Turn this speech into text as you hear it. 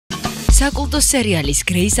საკულტო სერიალის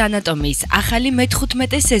Grey's Anatomy-ის ახალი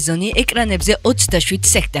მე-15 სეზონი ეკრანებზე 27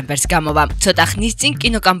 სექტემბერს გამოვა. ცოტა ხნის წინ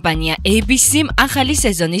კინოკამპანია ABC-მ ახალი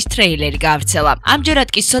სეზონის ტრეილერი გაავრცელა. ამჯერად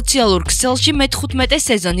კი სოციალურ ქსელში მე-15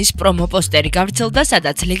 სეზონის პრომო პოსტერი გავრცელდა,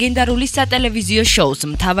 სადაც ლეგენდარული სატელევიზიო შოუს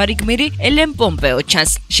მთავარი გმირი ელენ პომპეო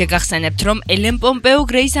ჩანს. შეგახსენებთ, რომ ელენ პომპეო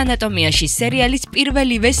Grey's Anatomy-ში სერიალის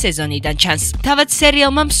პირველივე სეზონიდან ჩანს. თავად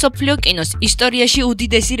სერიალმა მსოფლიო კინოს ისტორიაში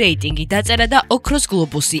უდიდესი რეიტინგი დაწერა და ოქროს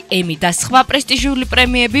გლობუსი, ემი და სხვა პრესტიჟული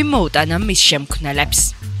პრემიები მოუტანა მის შემქმნელებს.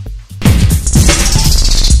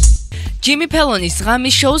 ჯიმი ფელონის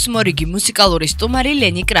ღამის შოუს მორიგი მუსიკალური სტუმარი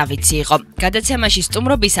ლენი კრავიცი იყო. გადაცემაში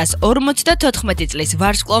სტუმრობისას 54 წლის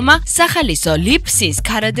ვარსკვლავმა სახალისო ლიპსის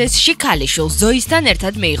ქარადესში ქალიშვილ ზოისთან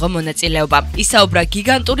ერთად მიიღო მონაწილეობა. ისაუბრა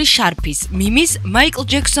გიგანტური შარფის, მიმის, მაიკლ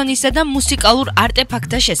ჯექსონისა და მუსიკალურ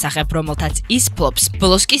არტეფაქტთა შესახებ, რომელთაც ის ფლობს.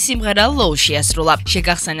 ბოლოს კი სიმღერა ლოუში ასრულა.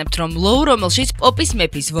 შეგახსენებთ, რომ ლოუ, რომელშიც პოპის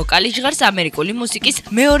მეფის ვოკალი ჟღერს ამერიკული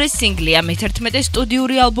მუსიკის მეორე სინგლია მე-11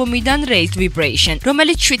 სტუდიური ალბომიდან Raised Vibration,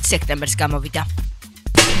 რომელიც 7 სექტემბერს გამოვიდა.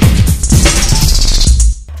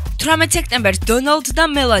 18 სექტემბერს დონალდ და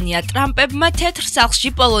მელანია ტრამპებმა თეთრ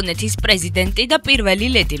სახლში პოლონეთის პრეზიდენტი და პირველი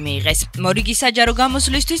ლედი მიიღეს. მორიგი საჯარო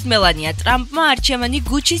გამოსვლისთვის მელანია ტრამპმა არჩევანი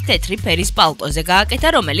გუჩის თეთრი ფერის პალტოზე გააკეთა,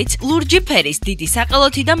 რომელიც ლურჯი ფერის დიდი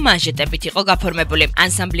საყელოთი და მანჟეტებით იყო გაფორმებული.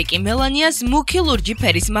 ანსამბლი კი მელანიას მუქი ლურჯი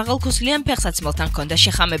ფერის მაღალქუსლიან ფეხსაცმელთან ჰქონდა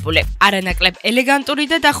შეხამებული. არანაკლებ ელეგანტური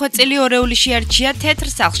და დახვეწილი ორეული შეარჩია თეთრ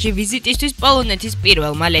სახლში ვიზიტისთვის პოლონეთის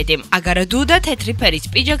პირველმა ლედიმ. აგარადუ და თეთრი ფერის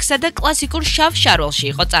პიჯაკსა და კლასიკურ შავ შარვალში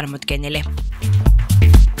იყო წარმოდგენილი.